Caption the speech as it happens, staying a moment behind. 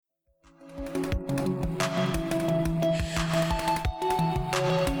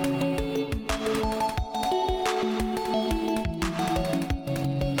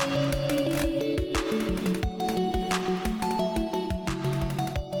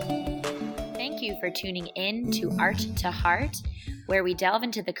Thank you for tuning in to Art to Heart, where we delve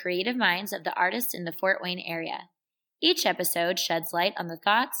into the creative minds of the artists in the Fort Wayne area. Each episode sheds light on the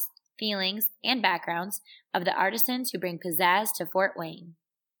thoughts, feelings, and backgrounds of the artisans who bring pizzazz to Fort Wayne.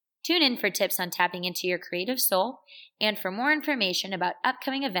 Tune in for tips on tapping into your creative soul and for more information about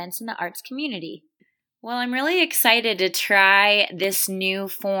upcoming events in the arts community. Well, I'm really excited to try this new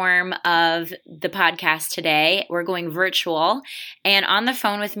form of the podcast today. We're going virtual, and on the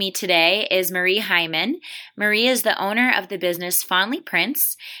phone with me today is Marie Heimann. Marie is the owner of the business Fawnly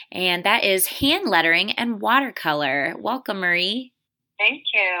Prints, and that is hand lettering and watercolor. Welcome, Marie. Thank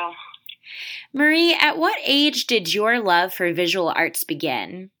you. Marie, at what age did your love for visual arts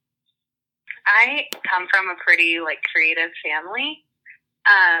begin? I come from a pretty creative family.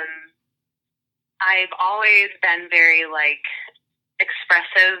 I've always been very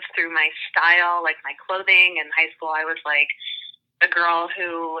expressive through my style, my clothing. In high school, I was a girl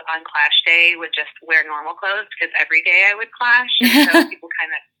who on clash day would just wear normal clothes because every day I would clash, and so people kind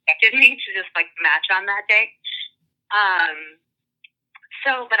of expected me to just match on that day.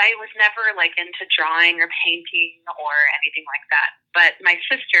 But I was never into drawing or painting or anything like that. But my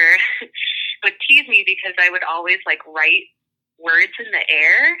sister would tease me because I would always write words in the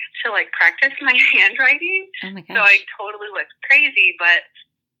air to practice my handwriting. Oh my gosh. So I totally looked crazy, but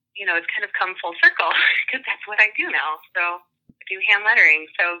it's kind of come full circle because that's what I do now. So I do hand lettering.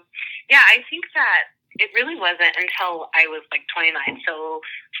 So yeah, I think that it really wasn't until I was 29, so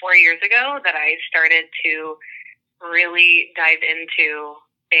 4 years ago, that I started to really dive into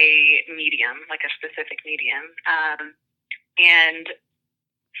a medium, a specific medium. And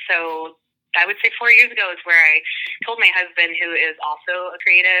so I would say 4 years ago is where I told my husband, who is also a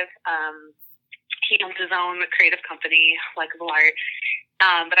creative, he owns his own creative company, Likeable Art.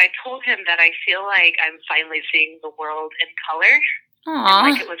 But I told him that I feel like I'm finally seeing the world in color.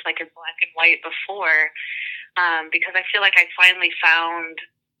 Aww. And it was in black and white before, because I feel like I finally found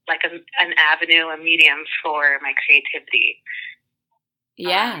an avenue, a medium for my creativity.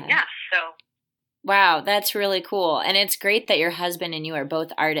 Yeah. So. Wow, that's really cool. And it's great that your husband and you are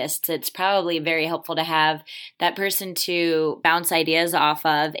both artists. It's probably very helpful to have that person to bounce ideas off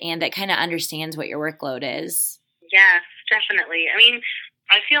of and that kind of understands what your workload is. Yes, definitely. I mean,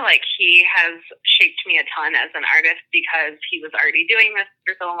 I feel like he has shaped me a ton as an artist because he was already doing this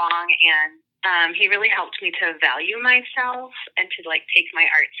for so long, and he really helped me to value myself and to take my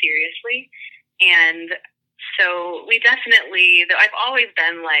art seriously. And so we definitely, though I've always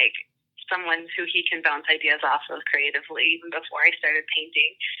been someone who he can bounce ideas off of creatively even before I started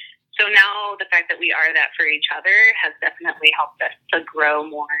painting. So now the fact that we are that for each other has definitely helped us to grow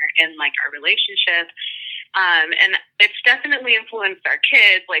more in our relationship. And it's definitely influenced our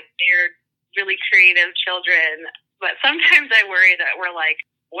kids. They're really creative children, but sometimes I worry that we're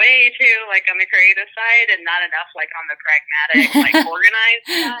way too on the creative side and not enough on the pragmatic, organized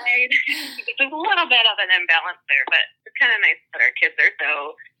side. There's a little bit of an imbalance there, but it's kind of nice that our kids are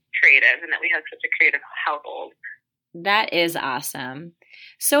so creative and that we have such a creative household. That is awesome.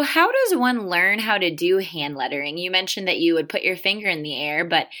 So how does one learn how to do hand lettering? You mentioned that you would put your finger in the air,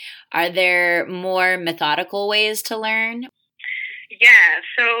 but are there more methodical ways to learn? Yeah,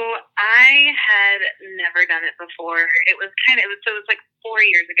 so I had never done it before. It was 4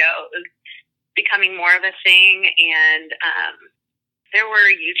 years ago. It was becoming more of a thing, and there were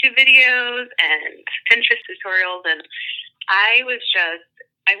YouTube videos and Pinterest tutorials, and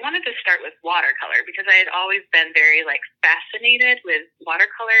I wanted to start with watercolor because I had always been very fascinated with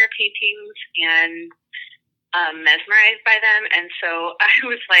watercolor paintings and mesmerized by them. And so I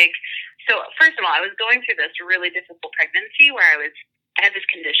was first of all, I was going through this really difficult pregnancy where I had this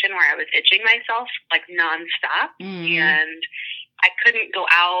condition where I was itching myself nonstop, and I couldn't go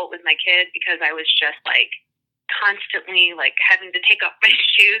out with my kid because I was just constantly having to take off my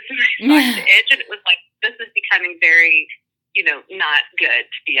shoes and my socks to itch, and it was this is becoming very not good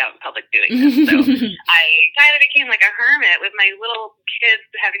to be out in public doing this. So I kind of became a hermit with my little kids,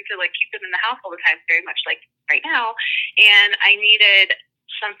 having to keep them in the house all the time, very much right now. And I needed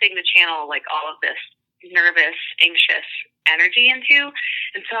something to channel all of this nervous, anxious energy into.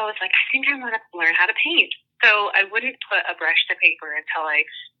 And so I was I think I want to learn how to paint. So I wouldn't put a brush to paper until I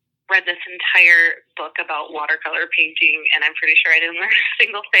read this entire book about watercolor painting, and I'm pretty sure I didn't learn a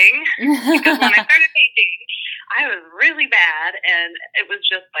single thing because when I started painting, I was really bad, and it was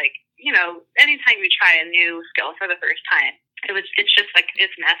just anytime you try a new skill for the first time, it's just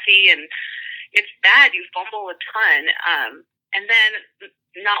it's messy and it's bad. You fumble a ton. And then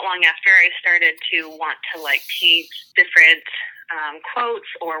not long after, I started to want to paint different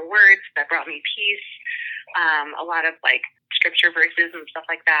quotes or words that brought me peace. A lot of scripture verses and stuff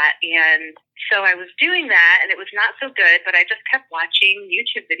like that. And so I was doing that, and it was not so good, but I just kept watching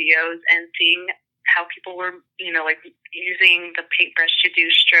YouTube videos and seeing how people were, like using the paintbrush to do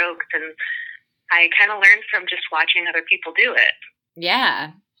strokes. And I kind of learned from just watching other people do it.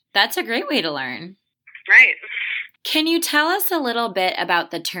 Yeah, that's a great way to learn. Right. Can you tell us a little bit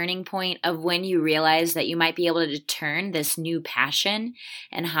about the turning point of when you realized that you might be able to turn this new passion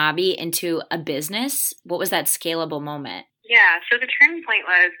and hobby into a business? What was that scalable moment? Yeah, so the turning point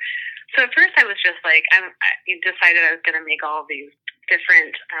was, so at first I was just like, I decided I was going to make all these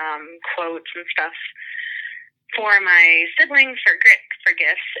different quotes and stuff for my siblings for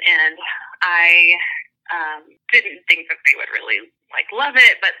gifts, and I didn't think that they would really love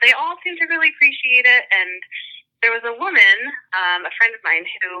it, but they all seemed to really appreciate it. And there was a woman, a friend of mine,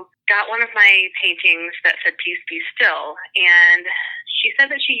 who got one of my paintings that said "Peace Be Still," and she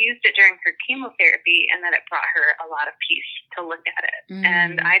said that she used it during her chemotherapy and that it brought her a lot of peace to look at it.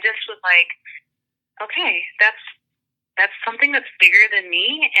 And I just was like, okay, that's something that's bigger than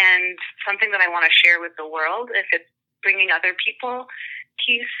me and something that I want to share with the world. If it's bringing other people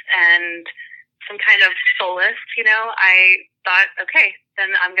peace and some kind of solace, I thought, okay,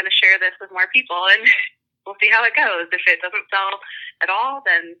 then I'm going to share this with more people, and we'll see how it goes. If it doesn't sell at all,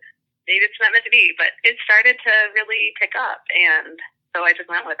 then maybe it's not meant to be. But it started to really pick up, and so I just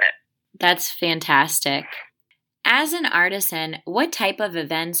went with it. That's fantastic. As an artisan, what type of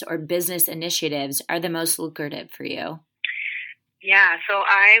events or business initiatives are the most lucrative for you? Yeah, so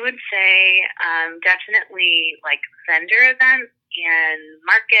I would say definitely vendor events and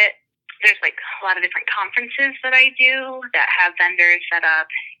market. There's a lot of different conferences that I do that have vendors set up,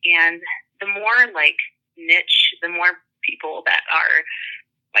 and the more niche, the more people that are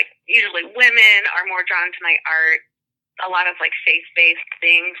usually women are more drawn to my art. A lot of faith-based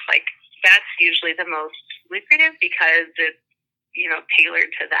things, that's usually the most lucrative because it's tailored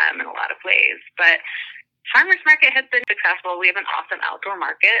to them in a lot of ways. But farmers market has been successful. We have an awesome outdoor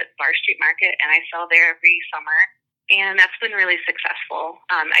market, Bar Street Market, and I sell there every summer, and that's been really successful.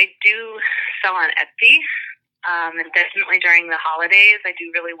 I do sell on Etsy, and definitely during the holidays, I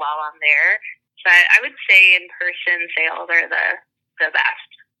do really well on there. But I would say in-person sales are the best.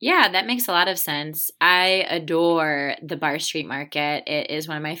 Yeah, that makes a lot of sense. I adore the Bar Street Market. It is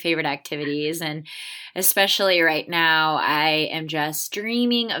one of my favorite activities, and especially right now, I am just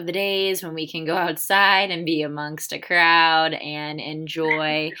dreaming of the days when we can go outside and be amongst a crowd and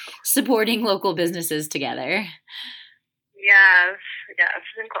enjoy supporting local businesses together. Yes, I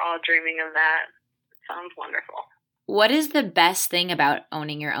think we're all dreaming of that. It sounds wonderful. What is the best thing about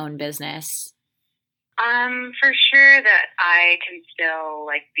owning your own business? For sure that I can still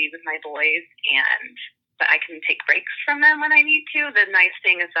be with my boys, and that I can take breaks from them when I need to. The nice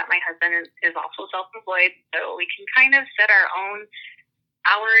thing is that my husband is also self-employed, so we can kind of set our own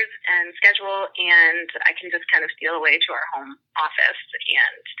hours and schedule, and I can just kind of steal away to our home office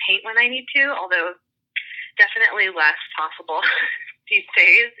and paint when I need to, although definitely less possible these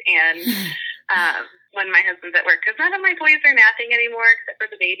days. And when my husband's at work, because none of my boys are napping anymore except for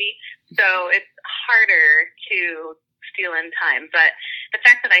the baby, so it's harder to steal in time. But the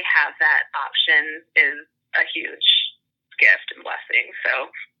fact that I have that option is a huge gift and blessing, so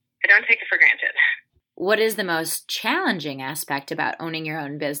I don't take it for granted. What is the most challenging aspect about owning your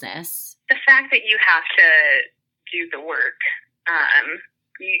own business? The fact that you have to do the work.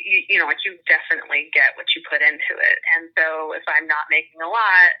 You definitely get what you put into it. And so if I'm not making a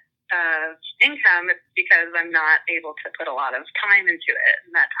lot of income, it's because I'm not able to put a lot of time into it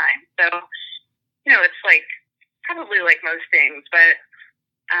in that time. So, it's probably most things, but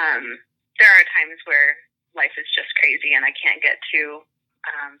there are times where life is just crazy and I can't get to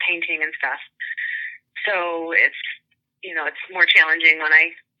painting and stuff. So it's more challenging when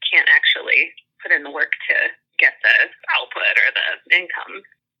I can't actually put in the work to get the output or the income.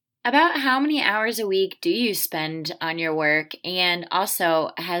 About how many hours a week do you spend on your work? And also,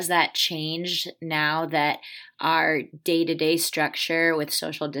 has that changed now that our day-to-day structure with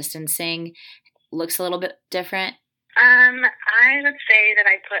social distancing looks a little bit different? I would say that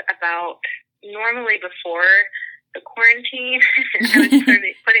I put about, normally before the quarantine, I was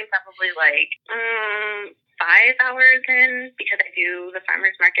putting probably 5 hours in, because I do the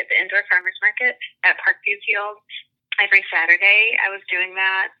farmers market, the indoor farmers market at Parkview Field. Every Saturday I was doing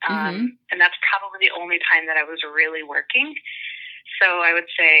that, and that's probably the only time that I was really working. So I would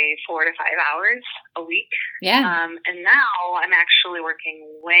say 4 to 5 hours a week. Yeah. And now I'm actually working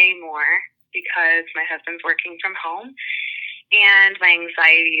way more because my husband's working from home, and my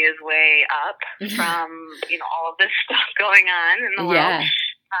anxiety is way up from all of this stuff going on in the world.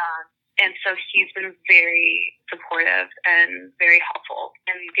 And so he's been very supportive and very helpful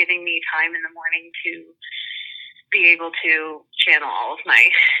in giving me time in the morning to be able to channel all of my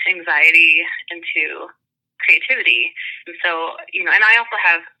anxiety into creativity. And so, and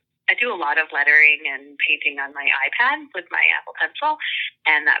I do a lot of lettering and painting on my iPad with my Apple Pencil,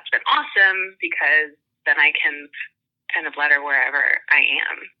 and that's been awesome because then I can kind of letter wherever I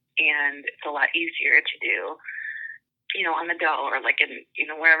am, and it's a lot easier to do on the go or like in,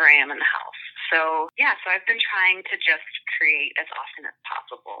 wherever I am in the house. So I've been trying to just create as often as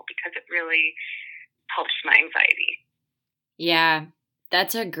possible because it really helps my anxiety. Yeah,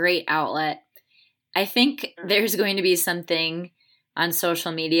 that's a great outlet. I think there's going to be something on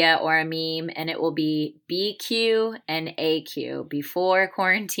social media or a meme, and it will be BQ and AQ, before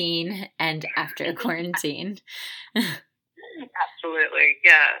quarantine and after quarantine. Absolutely.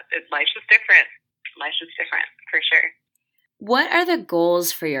 Yeah. Life is different. Life is different for sure. What are the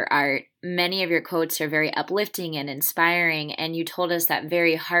goals for your art? Many of your quotes are very uplifting and inspiring, and you told us that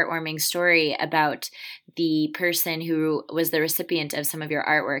very heartwarming story about the person who was the recipient of some of your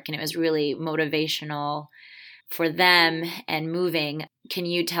artwork, and it was really motivational for them and moving. Can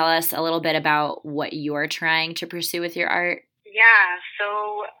you tell us a little bit about what you're trying to pursue with your art? Yeah,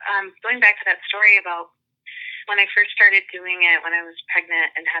 so going back to that story about when I first started doing it when I was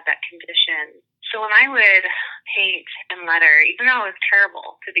pregnant and had that condition. So when I would paint and letter, even though it was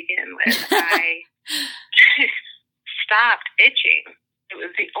terrible to begin with, I stopped itching. It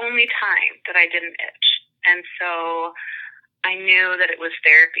was the only time that I didn't itch. And so I knew that it was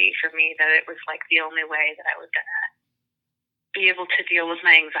therapy for me, that it was like the only way that I was going to be able to deal with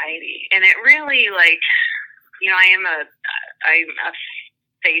my anxiety. And it really I'm a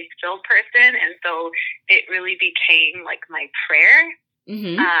faith-filled person, and so it really became like my prayer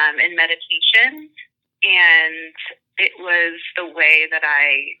and meditation, and it was the way that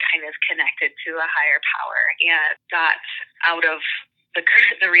I kind of connected to a higher power and got out of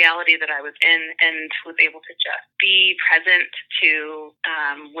the reality that I was in and was able to just be present to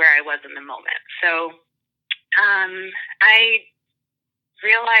where I was in the moment. So I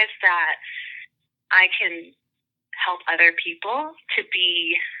realized that I can help other people to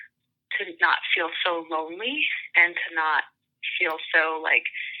not feel so lonely and to not feel so like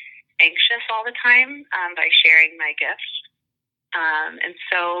anxious all the time by sharing my gifts. And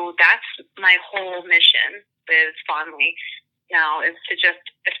so that's my whole mission with Fawnly now, is to just,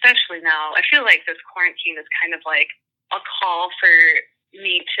 especially now, I feel like this quarantine is kind of like a call for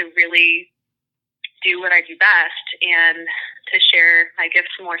me to really do what I do best and to share my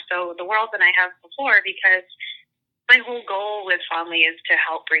gifts more so with the world than I have before, because my whole goal with Fawnly is to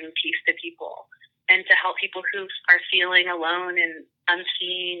help bring peace to people and to help people who are feeling alone and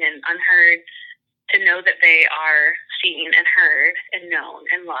unseen and unheard to know that they are seen and heard and known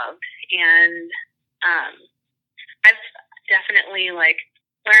and loved. And I've definitely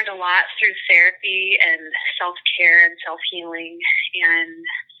learned a lot through therapy and self-care and self-healing. And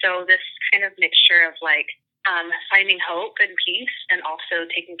so this kind of mixture of finding hope and peace and also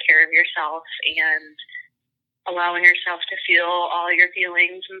taking care of yourself and allowing yourself to feel all your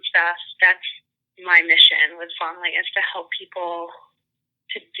feelings and stuff, that's my mission with Fawnly, is to help people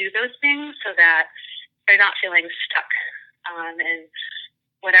to do those things so that they're not feeling stuck in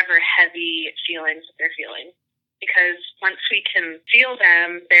whatever heavy feelings that they're feeling. Because once we can feel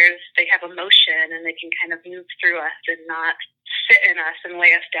them, they have emotion and they can kind of move through us and not sit in us and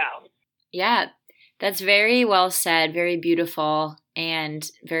weigh us down. Yeah, that's very well said, very beautiful, and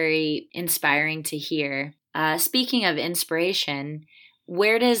very inspiring to hear. Speaking of inspiration,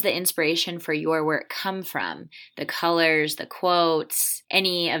 where does the inspiration for your work come from? The colors, the quotes,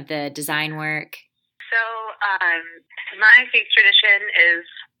 any of the design work? So my faith tradition is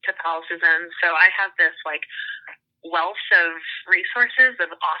Catholicism. So I have this wealth of resources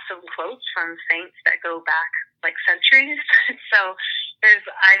of awesome quotes from saints that go back centuries. So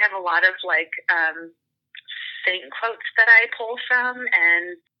I have a lot of saint quotes that I pull from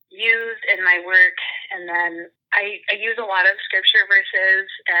and use in my work, and then I use a lot of scripture verses,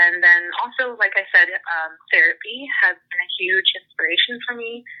 and then also, like I said, therapy has been a huge inspiration for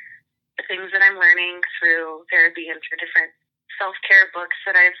me. The things that I'm learning through therapy and through different self-care books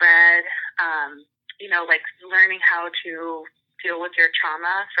that I've read, learning how to deal with your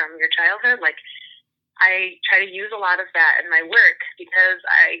trauma from your childhood. I try to use a lot of that in my work because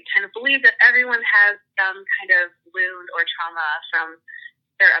I kind of believe that everyone has some kind of wound or trauma from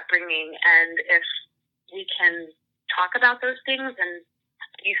their upbringing, and if we can talk about those things and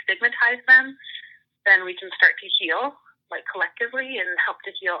destigmatize them, then we can start to heal collectively and help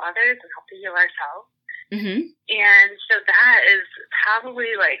to heal others and help to heal ourselves. Mm-hmm. And so that is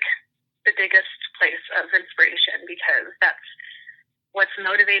probably the biggest place of inspiration, because that's what's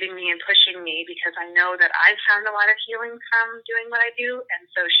motivating me and pushing me, because I know that I've found a lot of healing from doing what I do. And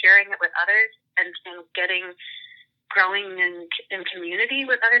so sharing it with others and growing in community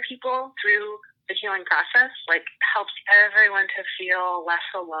with other people through the healing process, like, helps everyone to feel less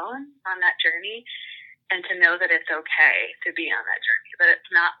alone on that journey, and to know that it's okay to be on that journey, that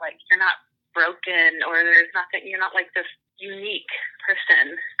it's not like you're not broken, or there's nothing, you're not like this unique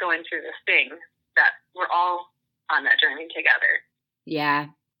person going through this thing, that we're all on that journey together. Yeah,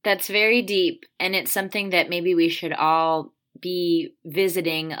 that's very deep. And it's something that maybe we should all be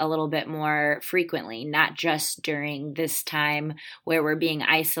visiting a little bit more frequently, not just during this time where we're being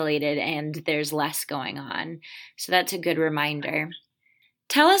isolated and there's less going on. So that's a good reminder.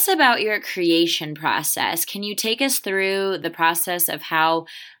 Tell us about your creation process. Can you take us through the process of how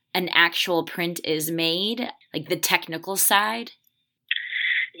an actual print is made, like the technical side?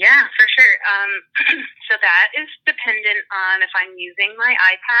 Yeah, for sure. So that is dependent on if I'm using my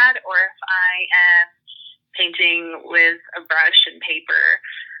iPad or if I am painting with a brush and paper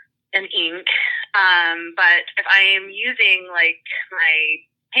and ink. But if I am using like my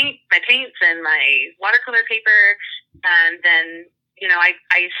paints and my watercolor paper, and then,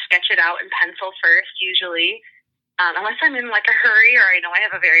 I sketch it out in pencil first usually. Unless I'm in like a hurry or I know I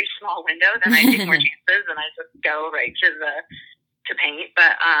have a very small window, then I take more chances and I just go right to paint.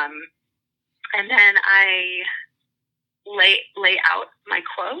 But and then I lay out my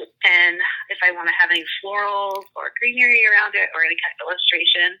quote, and if I want to have any florals or greenery around it or any kind of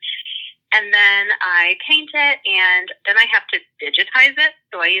illustration, and then I paint it, and then I have to digitize it.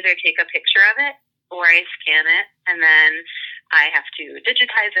 So I either take a picture of it or I scan it, and then I have to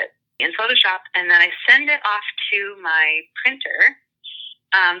digitize it in Photoshop, and then I send it off to my printer.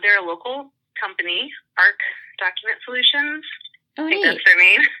 They're a local company, ARC Document Solutions. Oh, I think neat. that's their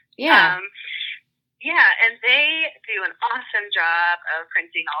name. Yeah. Yeah, and they do an awesome job of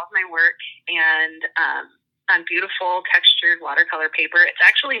printing all of my work, and on beautiful textured watercolor paper. It's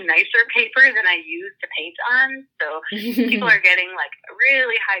actually nicer paper than I use to paint on, so people are getting like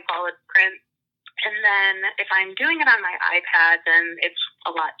really high quality print. And then if I'm doing it on my iPad, then it's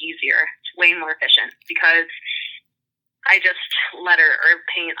a lot easier. It's way more efficient, because I just letter or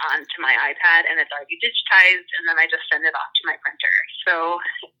paint onto my iPad, and it's already digitized, and then I just send it off to my printer. So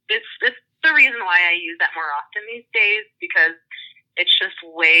it's the reason why I use that more often these days, because it's just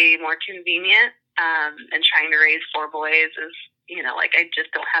way more convenient. And trying to raise 4 boys is, like, I just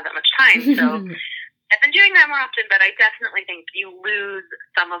don't have that much time. So I've been doing that more often, but I definitely think you lose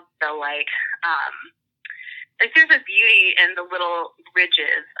some of the like there's a beauty in the little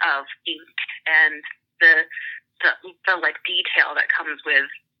ridges of ink and the like detail that comes with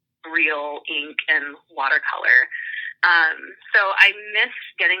real ink and watercolor. So I miss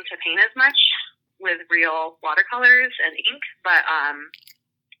getting to paint as much with real watercolors and ink, but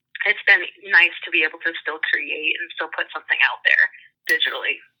it's been nice to be able to still create and still put something out there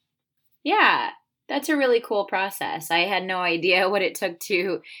digitally. Yeah, that's a really cool process. I had no idea what it took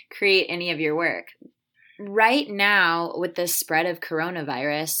to create any of your work. Right now, with the spread of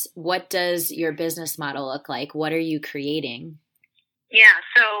coronavirus, what does your business model look like? What are you creating? Yeah,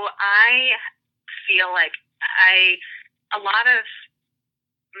 so I feel like a lot of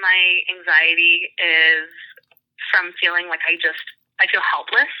my anxiety is from feeling like I feel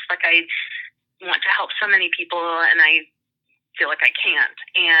helpless. Like I want to help so many people, and I feel like I can't.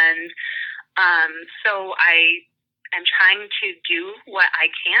 And so I am trying to do what I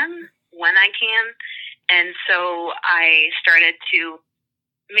can when I can. And so I started to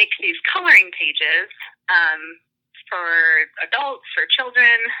make these coloring pages for adults, for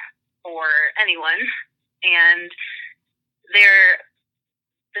children, or anyone. And they're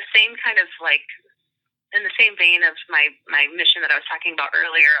the same kind of like, in the same vein of my mission that I was talking about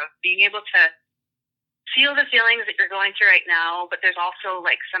earlier, of being able to feel the feelings that you're going through right now, but there's also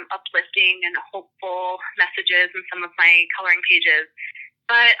like some uplifting and hopeful messages in some of my coloring pages.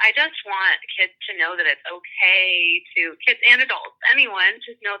 But I just want kids to know that it's okay to, kids and adults, anyone,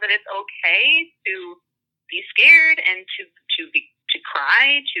 to know that it's okay to be scared and to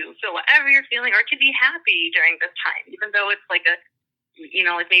cry, to feel whatever you're feeling, or to be happy during this time, even though it's like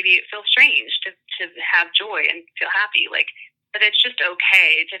like maybe it feels strange to have joy and feel happy, like, but it's just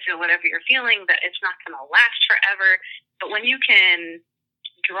okay to feel whatever you're feeling, that it's not going to last forever. But when you can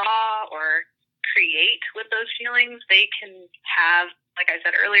draw or create with those feelings, they can have, like I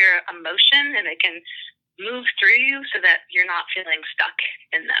said earlier, emotion, and they can move through you so that you're not feeling stuck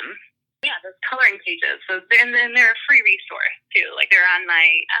in them. Yeah, those coloring pages. So then they're a free resource too. Like they're on my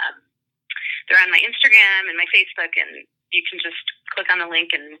Instagram and my Facebook, and you can just click click on the link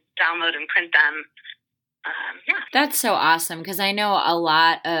and download and print them. Yeah. That's so awesome, because I know a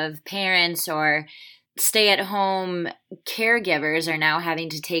lot of parents or stay-at-home caregivers are now having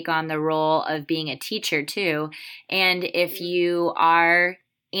to take on the role of being a teacher too. And if you are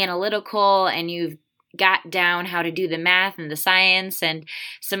analytical and you've got down how to do the math and the science and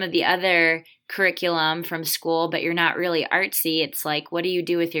some of the other curriculum from school, but you're not really artsy, it's like, what do you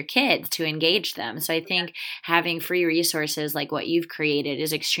do with your kids to engage them? So I think having free resources like what you've created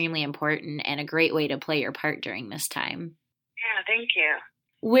is extremely important and a great way to play your part during this time. Yeah, thank you.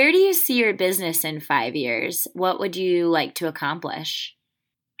 Where do you see your business in 5 years? What would you like to accomplish?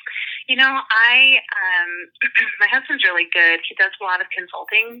 You know, my husband's really good. He does a lot of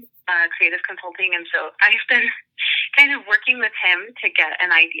consulting, creative consulting, and so I've been kind of working with him to get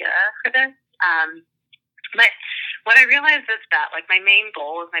an idea for this. But what I realized is that, like, my main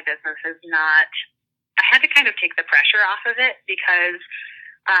goal of my business is not, I had to kind of take the pressure off of it because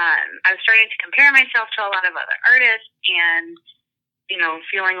I was starting to compare myself to a lot of other artists and, you know,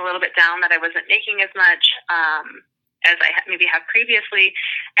 feeling a little bit down that I wasn't making as much as I maybe have previously.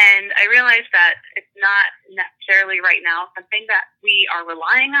 And I realized that it's not necessarily right now something that we are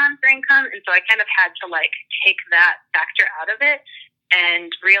relying on for income. And so I kind of had to, like, take that factor out of it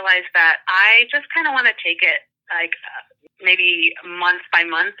and realize that I just kind of want to take it like maybe month by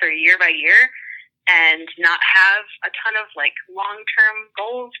month or year by year and not have a ton of like long-term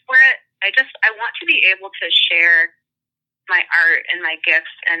goals for it. I want to be able to share my art and my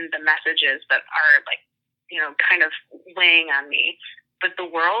gifts and the messages that are like, you know, kind of weighing on me with the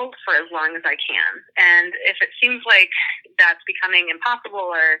world for as long as I can. And if it seems like that's becoming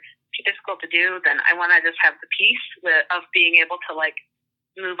impossible or too difficult to do, then I want to just have the peace of being able to like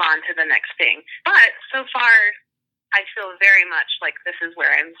move on to the next thing. But so far, I feel very much like this is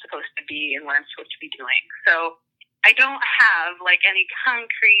where I'm supposed to be and what I'm supposed to be doing. So I don't have like any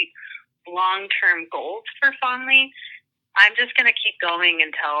concrete long-term goals for Fawnly. I'm just going to keep going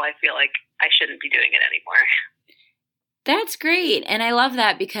until I feel like I shouldn't be doing it anymore. That's great. And I love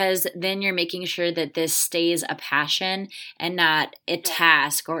that because then you're making sure that this stays a passion and not a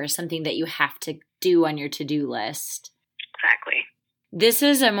task or something that you have to do on your to-do list. Exactly. This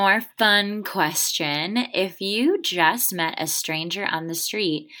is a more fun question. If you just met a stranger on the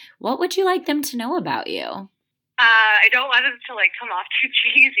street, what would you like them to know about you? I don't want them to like come off too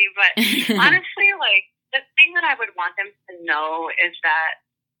cheesy, but honestly, like the thing that I would want them to know is that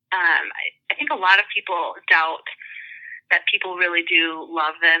I think a lot of people doubt that people really do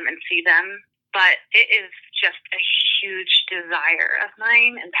love them and see them, but it is just a huge desire of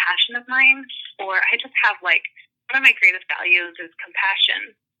mine and passion of mine. Or I just have like, one of my greatest values is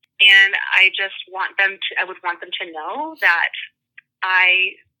compassion. And I would want them to know that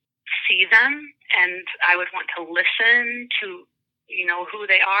I see them and I would want to listen to, you know, who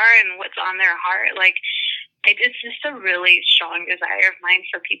they are and what's on their heart. Like, it's just a really strong desire of mine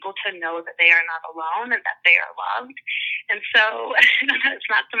for people to know that they are not alone and that they are loved. And so it's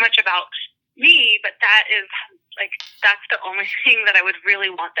not so much about me, but that is like, that's the only thing that I would really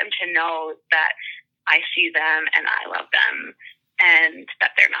want them to know, that I see them and I love them and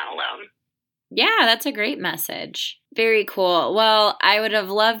that they're not alone. Yeah, that's a great message. Very cool. Well, I would have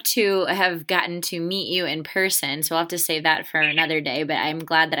loved to have gotten to meet you in person, so I'll have to save that for another day, but I'm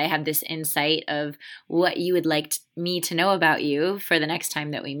glad that I have this insight of what you would like me to know about you for the next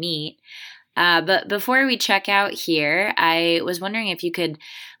time that we meet. But before we check out here, I was wondering if you could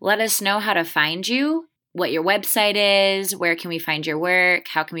let us know how to find you, what your website is, where can we find your work,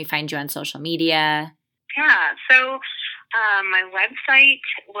 how can we find you on social media? Yeah, so my website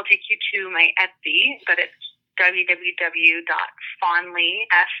will take you to my Etsy, but it's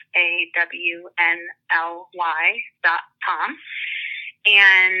www.fawnly.com.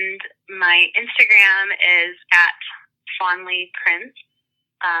 And my Instagram is at Fawnly Prints,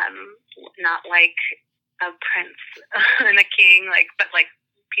 not like a prince and a king, like, but like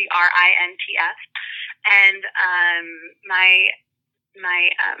Prints. And my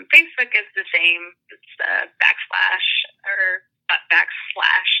Facebook is the same. It's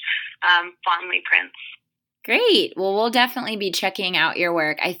Fawnly Prints. Great. Well, we'll definitely be checking out your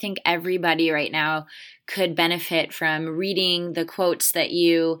work. I think everybody right now could benefit from reading the quotes that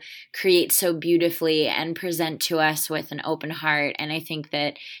you create so beautifully and present to us with an open heart. And I think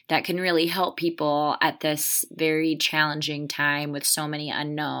that that can really help people at this very challenging time with so many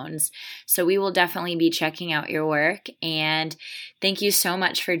unknowns. So we will definitely be checking out your work. And thank you so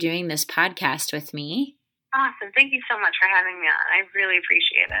much for doing this podcast with me. Awesome. Thank you so much for having me on. I really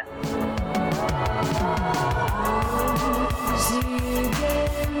appreciate it.